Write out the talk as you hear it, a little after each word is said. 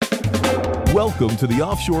Welcome to the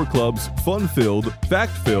Offshore Club's fun-filled,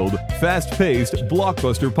 fact-filled, fast-paced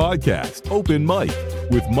blockbuster podcast, Open Mike,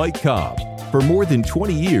 with Mike Cobb. For more than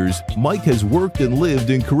 20 years, Mike has worked and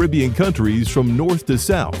lived in Caribbean countries from north to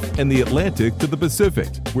south and the Atlantic to the Pacific,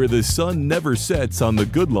 where the sun never sets on the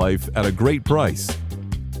good life at a great price.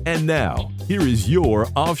 And now, here is your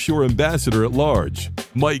offshore ambassador at large,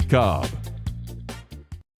 Mike Cobb.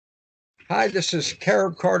 Hi, this is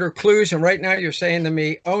Carib Carter Clues, and right now you're saying to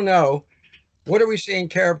me, oh no, what are we seeing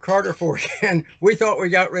Carib Carter for again? We thought we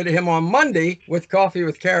got rid of him on Monday with Coffee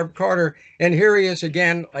with Carib Carter, and here he is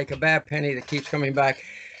again, like a bad penny that keeps coming back.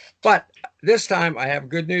 But this time I have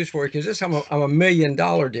good news for you, because this time I'm a $1 million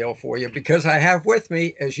deal for you, because I have with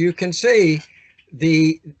me, as you can see,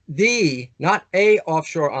 the not a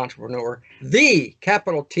offshore entrepreneur, the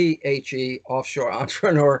capital THE offshore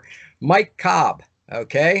entrepreneur, Mike Cobb.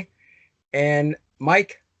 Okay. And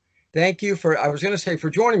Mike, thank you for, I was going to say for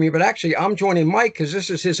joining me, but actually I'm joining Mike because this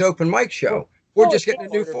is his open mic show. We're just getting a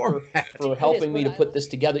new format. For helping me to put this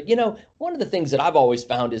together. You know, one of the things that I've always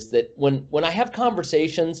found is that when I have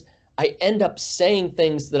conversations, I end up saying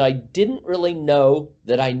things that I didn't really know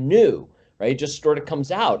that I knew, right? It just sort of comes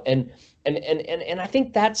out. And I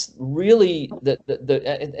think that's really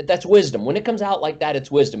that's wisdom. When it comes out like that,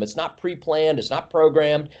 it's wisdom. It's not pre-planned. It's not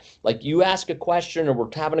programmed. Like you ask a question or we're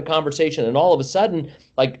having a conversation and all of a sudden,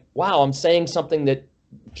 like, wow, I'm saying something that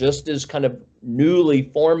just is kind of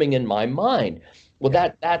newly forming in my mind. Well,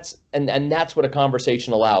 that's what a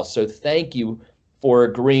conversation allows. So thank you for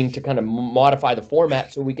agreeing to kind of modify the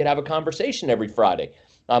format so we could have a conversation every Friday.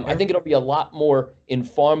 I think it'll be a lot more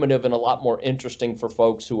informative and a lot more interesting for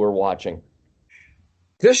folks who are watching.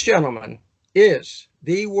 This gentleman is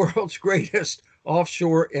the world's greatest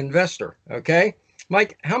offshore investor. Okay,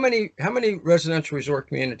 Mike, how many residential resort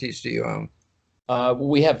communities do you own?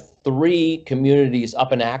 We have 3 communities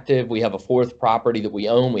up and active. We have a 4th property that we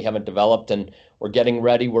own. We haven't developed, and we're getting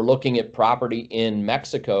ready. We're looking at property in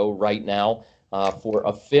Mexico right now for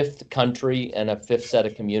a 5th country and a 5th set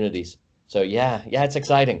of communities. So yeah, it's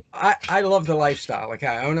exciting. I love the lifestyle. Like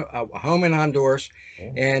I own a home in Honduras,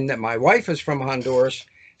 and my wife is from Honduras.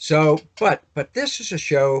 So, but this is a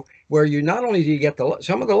show where you not only do you get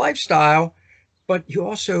some of the lifestyle, but you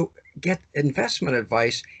also get investment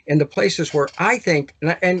advice in the places where I think,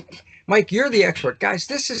 and Mike, you're the expert. Guys,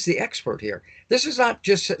 this is the expert here. This is not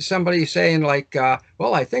just somebody saying like,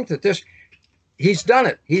 well, I think that this, he's done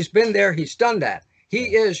it. He's been there. He's done that.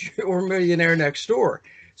 He is your millionaire next door.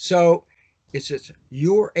 So it's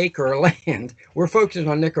your acre of land. We're focusing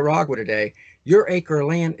on Nicaragua today. Your acre of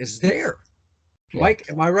land is there. Yeah. Mike,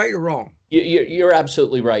 am I right or wrong? You're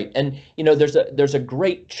absolutely right. And you know, there's a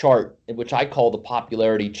great chart which I call the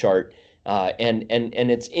popularity chart, and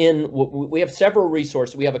it's in. We have several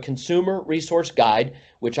resources. We have a consumer resource guide,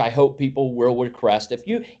 which I hope people will request.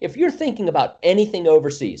 If you're thinking about anything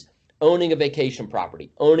overseas, owning a vacation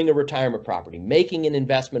property, owning a retirement property, making an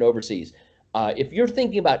investment overseas. If you're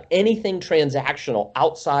thinking about anything transactional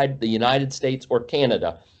outside the United States or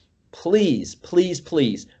Canada, please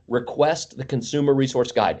request the Consumer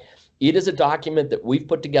Resource Guide. It is a document that we've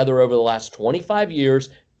put together over the last 25 years,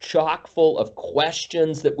 chock full of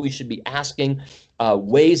questions that we should be asking,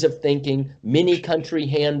 ways of thinking, mini country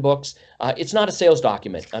handbooks. It's not a sales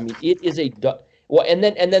document. I mean, it is well, and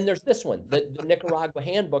then there's this one, the Nicaragua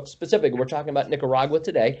handbook specifically. We're talking about Nicaragua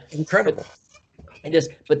today. Incredible.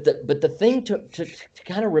 But the thing to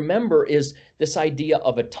kind of remember is this idea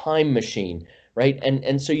of a time machine, right?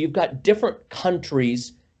 And so you've got different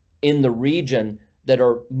countries in the region that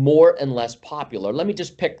are more and less popular. Let me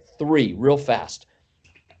just pick 3 real fast.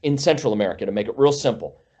 In Central America, to make it real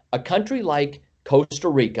simple, a country like Costa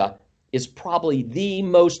Rica is probably the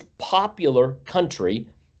most popular country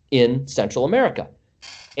in Central America.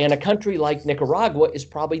 And a country like Nicaragua is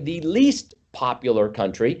probably the least popular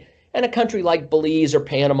country. And a country like Belize or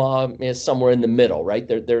Panama is somewhere in the middle, right?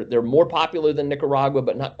 They're more popular than Nicaragua,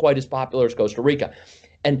 but not quite as popular as Costa Rica.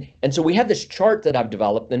 And so we have this chart that I've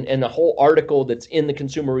developed and a whole article that's in the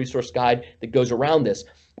Consumer Resource Guide that goes around this.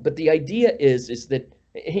 But the idea is that,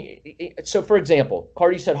 so for example,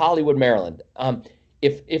 Cardi said Hollywood, Maryland.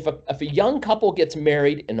 If a young couple gets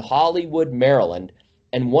married in Hollywood, Maryland,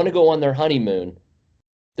 and want to go on their honeymoon,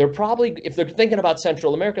 they're probably, if they're thinking about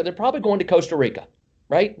Central America, they're probably going to Costa Rica.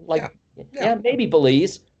 Right? Like, yeah, maybe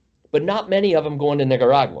Belize, but not many of them going to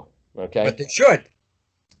Nicaragua. Okay. But they should.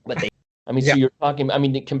 So you're talking,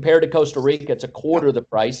 compared to Costa Rica, it's a quarter the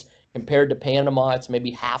price. Compared to Panama, it's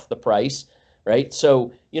maybe half the price. Right.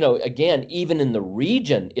 So, you know, again, even in the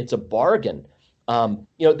region, it's a bargain.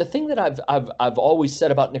 The thing that I've always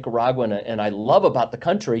said about Nicaragua and I love about the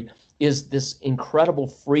country is this incredible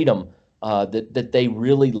freedom that they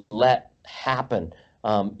really let happen.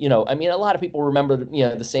 I mean, a lot of people remember, the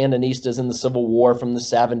Sandinistas in the Civil War from the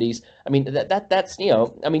 70s. I mean, that's,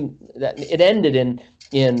 I mean, it ended in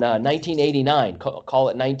 1989. Call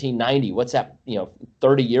it 1990. What's that?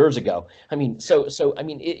 30 years ago. I mean, I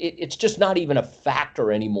mean, it's just not even a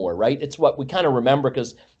factor anymore, right? It's what we kind of remember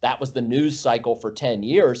because that was the news cycle for 10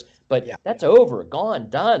 years. But that's over, gone,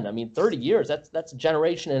 done. I mean, 30 years. That's a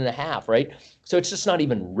generation and a half, right? So it's just not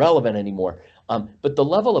even relevant anymore. But the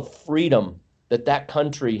level of freedom that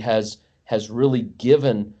country has really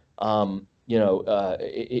given,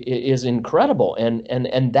 is incredible,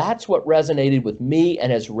 and that's what resonated with me,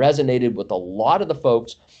 and has resonated with a lot of the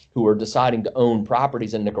folks who are deciding to own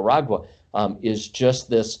properties in Nicaragua. Is just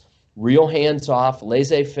this real hands-off,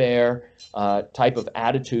 laissez-faire type of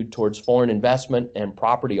attitude towards foreign investment and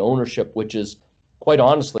property ownership, which is quite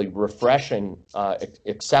honestly refreshing,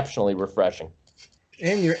 exceptionally refreshing.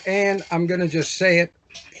 And I'm going to just say it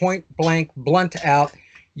point blank, blunt out.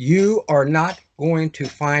 You are not going to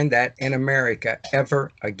find that in America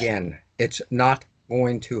ever again. It's not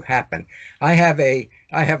going to happen. I have a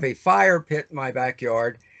fire pit in my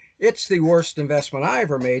backyard. It's the worst investment I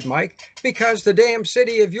ever made, Mike, because the damn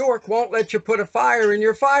city of York won't let you put a fire in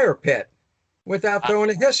your fire pit without throwing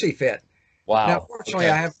a hissy fit. Wow. Now, fortunately,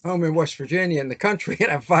 I have a home in West Virginia in the country, and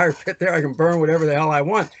I have a fire pit there. I can burn whatever the hell I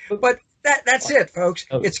want. But that's it, folks.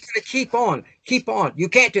 It's going to keep on. You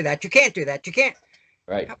can't do that. You can't.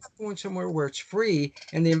 Right. How about going somewhere where it's free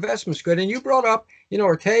and the investment's good? And you brought up,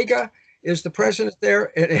 Ortega is the president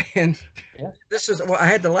there. And this is, well, I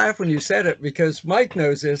had to laugh when you said it because Mike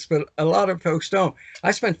knows this, but a lot of folks don't.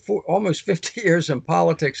 I spent almost 50 years in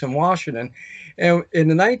politics in Washington. And in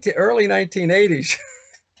the early 1980s,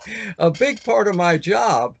 a big part of my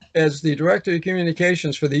job as the director of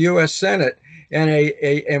communications for the U.S. Senate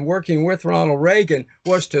and working with Ronald Reagan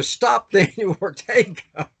was to stop Daniel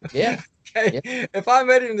Ortega. Yeah. Okay. Yeah. If I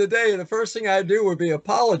met him today, the first thing I'd do would be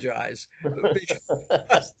apologize.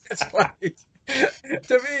 It's like,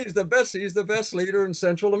 to me, he's the best leader in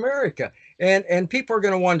Central America. And people are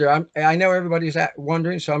going to wonder. I know everybody's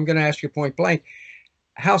wondering, so I'm going to ask you point blank: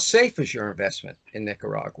 how safe is your investment in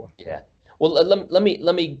Nicaragua? Yeah. Well, let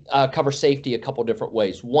me cover safety a couple different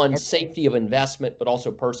ways. One, safety of investment, but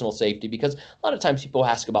also personal safety, because a lot of times people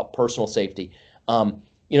ask about personal safety.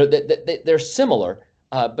 They're similar,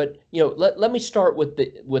 but let me start with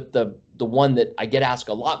the one that I get asked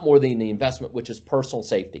a lot more than the investment, which is personal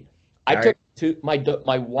safety.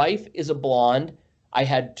 My wife is a blonde. I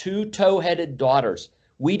had 2 tow-headed daughters.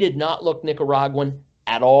 We did not look Nicaraguan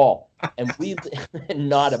at all, and we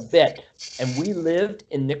not a bit. And we lived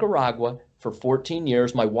in Nicaragua for 14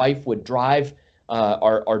 years. My wife would drive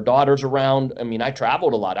our daughters around. I mean, I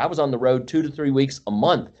traveled a lot. I was on the road 2 to 3 weeks a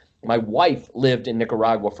month. My wife lived in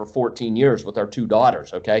Nicaragua for 14 years with our 2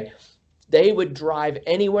 daughters, okay? They would drive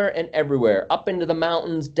anywhere and everywhere, up into the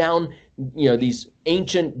mountains, down, these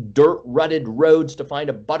ancient dirt-rutted roads to find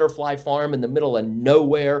a butterfly farm in the middle of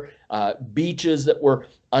nowhere, beaches that were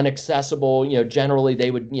inaccessible. Generally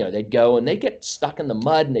they'd go and they'd get stuck in the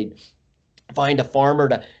mud and they'd find a farmer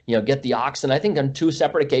to, get the oxen. I think on 2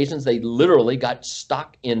 separate occasions, they literally got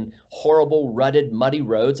stuck in horrible, rutted, muddy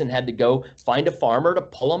roads and had to go find a farmer to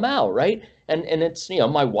pull them out, right? And it's,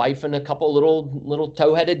 my wife and a couple little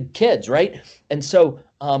tow-headed kids, right? And so,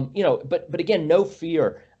 but again, no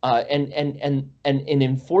fear. And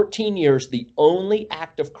in 14 years, the only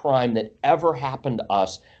act of crime that ever happened to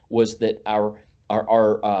us was that our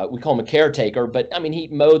we call him a caretaker, but I mean, he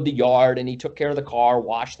mowed the yard and he took care of the car,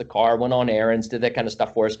 washed the car, went on errands, did that kind of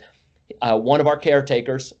stuff for us. One of our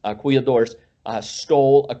caretakers, cuidadores,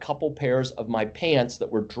 stole a couple pairs of my pants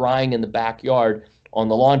that were drying in the backyard on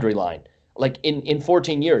the laundry line. Like in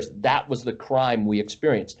 14 years, that was the crime we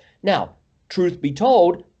experienced. Now, truth be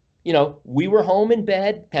told, we were home in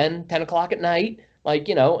bed, 10 o'clock at night. Like,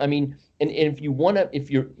 I mean,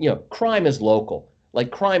 and crime is local. Like,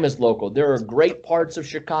 crime is local. There are great parts of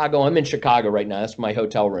Chicago. I'm in Chicago right now. That's my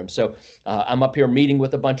hotel room. So I'm up here meeting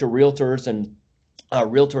with a bunch of realtors and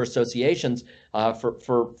realtor associations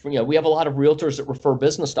for we have a lot of realtors that refer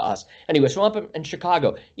business to us. Anyway, so I'm up in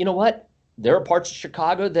Chicago. You know what? There are parts of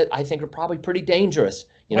Chicago that I think are probably pretty dangerous.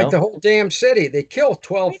 Like the whole damn city. They kill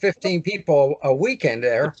 12, 15 people a weekend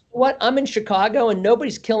there. What? I'm in Chicago and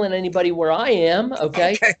nobody's killing anybody where I am,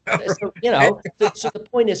 okay? So, so the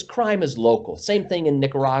point is crime is local. Same thing in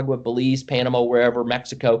Nicaragua, Belize, Panama, wherever,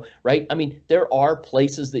 Mexico, right? I mean, there are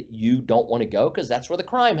places that you don't want to go because that's where the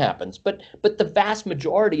crime happens. But the vast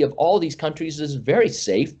majority of all these countries is very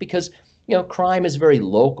safe because, crime is very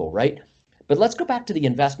local, right? But let's go back to the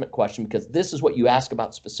investment question because this is what you ask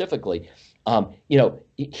about specifically.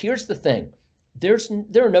 Here's the thing. There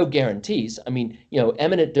are no guarantees. I mean,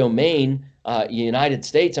 eminent domain, United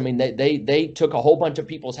States. I mean, they took a whole bunch of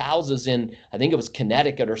people's houses in, I think it was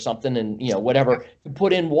Connecticut or something, and whatever, to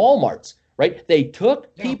put in Walmarts, right? They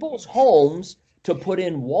took people's homes to put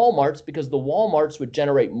in Walmarts because the Walmarts would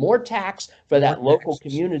generate more tax for that local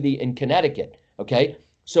community in Connecticut. Okay,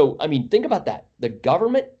 so I mean, think about that. The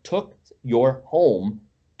government took your home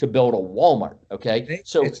to build a Walmart. Okay,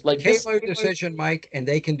 so it's like this decision, Mike, and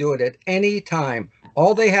they can do it at any time.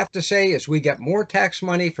 All they have to say is, we get more tax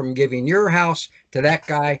money from giving your house to that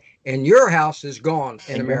guy, and your house is gone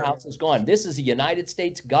in America. Your house is gone. This is the United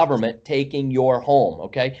States government taking your home.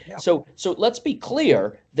 Okay, yeah. So let's be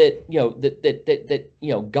clear that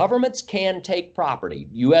governments can take property,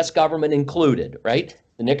 U.S. government included, right?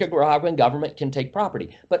 The Nicaraguan government can take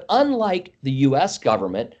property, but unlike the U.S.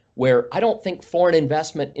 government, where I don't think foreign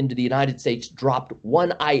investment into the United States dropped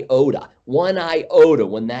one iota when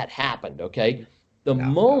that happened, okay? The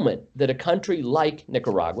moment that a country like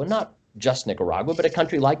Nicaragua, not just Nicaragua, but a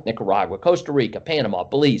country like Nicaragua, Costa Rica, Panama,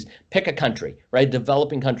 Belize, pick a country, right?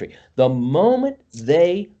 Developing country. The moment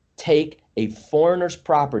they take a foreigner's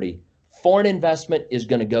property, foreign investment is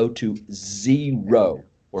going to go to zero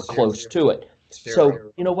or close to it.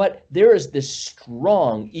 So, you know what? There is this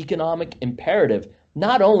strong economic imperative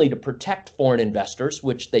not only to protect foreign investors,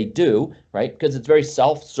 which they do, right? Because it's very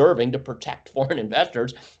self-serving to protect foreign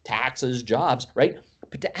investors, taxes, jobs, right?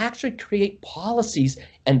 But to actually create policies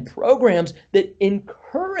and programs that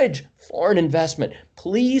encourage foreign investment.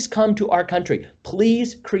 Please come to our country.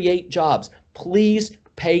 Please create jobs. Please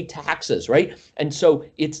pay taxes, right? And so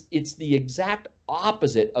it's the exact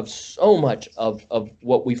opposite of so much of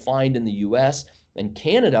what we find in the U.S. and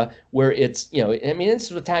Canada, where it's, this is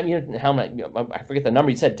the time, how many, I forget the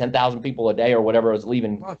number, you said 10,000 people a day or whatever was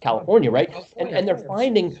leaving California, right? And they're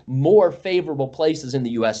finding more favorable places in the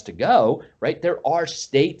U.S. to go, right? There are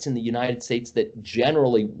states in the United States that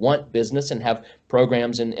generally want business and have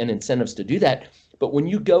programs and incentives to do that. But when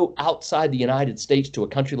you go outside the United States to a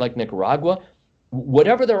country like Nicaragua,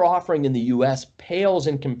 whatever they're offering in the U.S. pales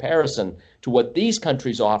in comparison to what these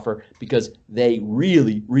countries offer, because they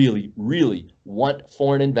really, really, really want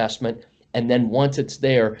foreign investment. And then once it's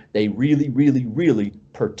there, they really, really, really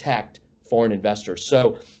protect foreign investors.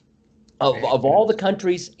 So of all the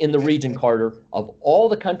countries in the region, Carter, of all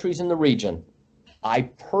the countries in the region, I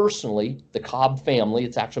personally, the Cobb family,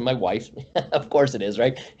 it's actually my wife's, of course it is,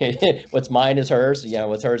 right? What's mine is hers,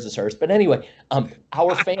 what's hers is hers. But anyway,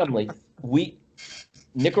 our family,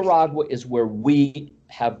 Nicaragua is where we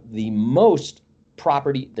have the most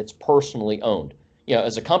property that's personally owned.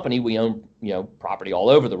 As a company, we own, property all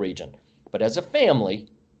over the region. But as a family,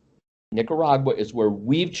 Nicaragua is where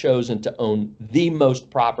we've chosen to own the most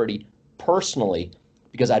property personally,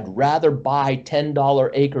 because I'd rather buy $10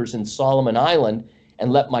 acres in Solomon Island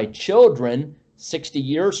and let my children 60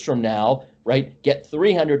 years from now, right, get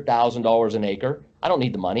 $300,000 an acre. I don't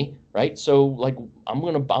need the money, right? So like I'm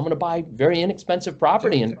gonna buy very inexpensive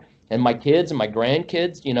property, and my kids and my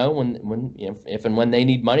grandkids, if and when they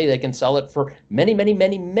need money, they can sell it for many, many,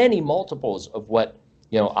 many, many multiples of what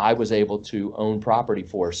I was able to own property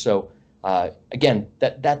for. So again,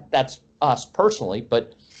 that's us personally,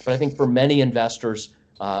 but I think for many investors,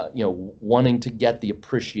 wanting to get the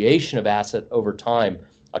appreciation of asset over time,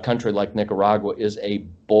 a country like Nicaragua is a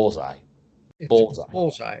bullseye. A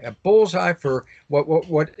bullseye for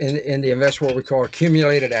what in the investment world we call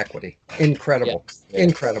accumulated equity. Incredible.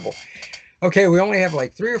 Incredible. Okay, we only have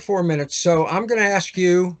like 3 or 4 minutes, so I'm going to ask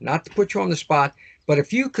you, not to put you on the spot, but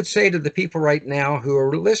if you could say to the people right now who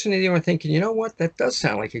are listening to you and thinking, you know what, that does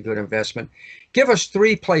sound like a good investment, give us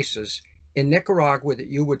 3 places in Nicaragua that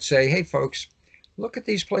you would say, hey folks, look at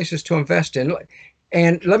these places to invest in.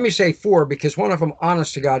 And let me say 4, because one of them,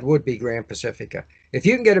 honest to God, would be Grand Pacifica. If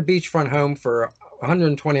you can get a beachfront home for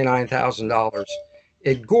 $129,000,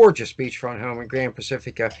 a gorgeous beachfront home in Grand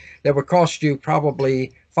Pacifica that would cost you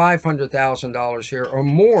probably $500,000 here or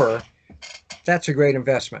more, that's a great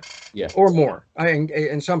investment. Yeah. Or more.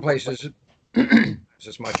 In some places, it's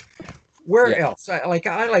as much. Where else? I like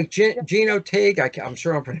Jinotega. I'm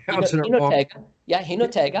sure I'm pronouncing it wrong. Yeah,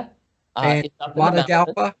 Jinotega. And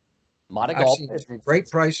Matagalpa. Matagalpa. Some great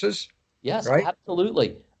prices. Yes, right?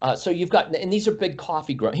 Absolutely. So you've got, and these are big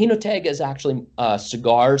coffee growers. Jinotega is actually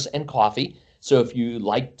cigars and coffee. So if you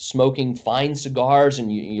like smoking fine cigars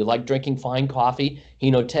and you like drinking fine coffee,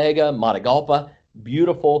 Jinotega, Matagalpa,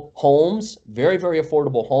 beautiful homes, very, very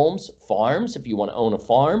affordable homes, farms if you want to own a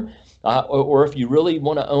farm, or if you really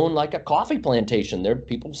want to own like a coffee plantation. There,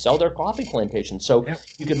 people sell their coffee plantation. So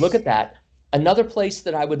you could look at that. Another place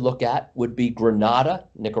that I would look at would be Granada,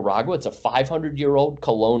 Nicaragua. It's a 500-year-old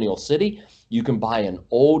colonial city. You can buy an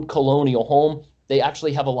old colonial home. They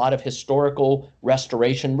actually have a lot of historical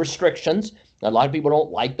restoration restrictions. A lot of people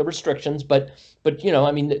don't like the restrictions, but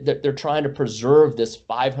I mean, they're trying to preserve this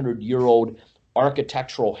 500-year-old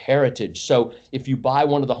architectural heritage. So if you buy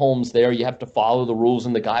one of the homes there, you have to follow the rules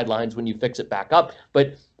and the guidelines when you fix it back up.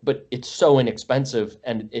 But it's so inexpensive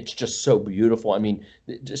and it's just so beautiful. I mean,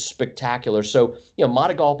 just spectacular. So,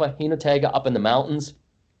 Matagalpa, Jinotega up in the mountains,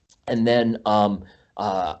 and then the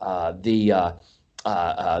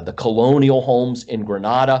colonial homes in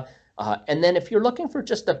Granada. And then if you're looking for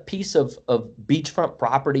just a piece of beachfront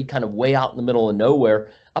property kind of way out in the middle of nowhere,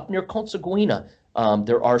 up near Conseguina,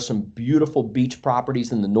 there are some beautiful beach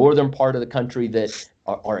properties in the northern part of the country that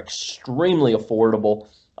are extremely affordable,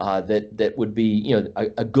 that would be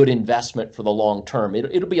a good investment for the long term.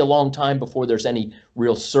 It'll be a long time before there's any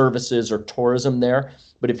real services or tourism there.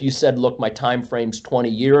 But if you said, look, my time frame's 20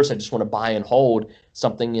 years, I just want to buy and hold,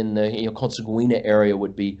 something in the Conseguina area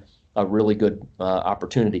would be a really good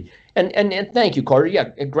opportunity. And thank you, Carter. Yeah,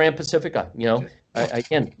 Grand Pacifica,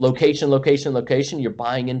 again, location. You're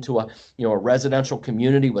buying into a residential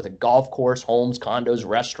community with a golf course, homes, condos,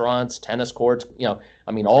 restaurants, tennis courts,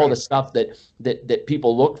 all the stuff that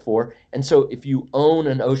people look for. And so if you own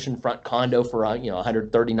an oceanfront condo for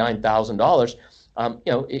 $139,000,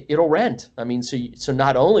 it'll rent. I mean, so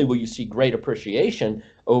not only will you see great appreciation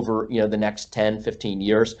over the next 10, 15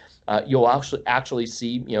 years, you'll actually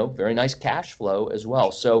see very nice cash flow as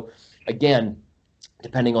well. So again,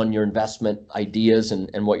 depending on your investment ideas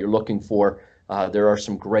and what you're looking for, there are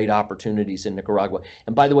some great opportunities in Nicaragua.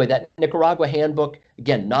 And by the way, that Nicaragua handbook,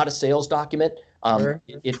 again, not a sales document.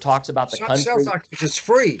 It talks about the country. Sales document, it's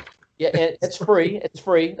free. Yeah, it's free. It's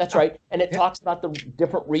free. That's right. And it talks about the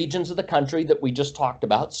different regions of the country that we just talked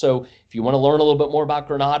about. So if you want to learn a little bit more about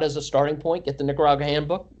Granada as a starting point, get the Nicaragua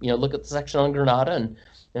handbook. Look at the section on Granada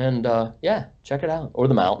and check it out, or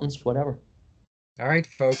the mountains, whatever. All right,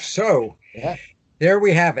 folks. So there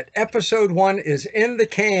we have it. Episode 1 is in the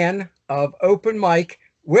can of Open Mike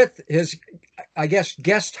with his, I guess,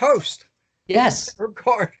 guest host. Yes.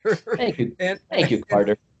 Carter. Thank you. Thank you,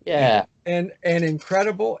 Carter. Yeah. And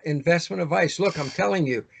incredible investment advice. Look, I'm telling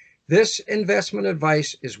you, this investment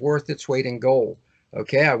advice is worth its weight in gold.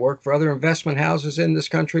 Okay, I work for other investment houses in this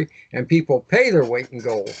country, and people pay their weight in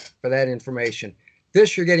gold for that information.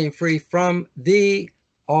 This you're getting free from the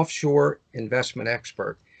offshore investment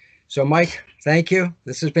expert. So, Mike, thank you.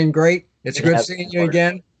 This has been great. It's good seeing you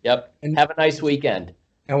again. Yep. And have a nice weekend.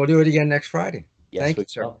 And we'll do it again next Friday. Yes, thank you,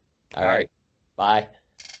 sir. All right. Bye.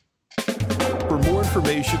 For more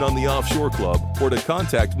information on the Offshore Club or to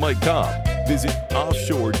contact Mike Cobb, visit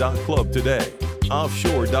offshore.club today.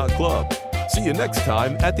 Offshore.club. See you next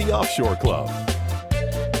time at the Offshore Club.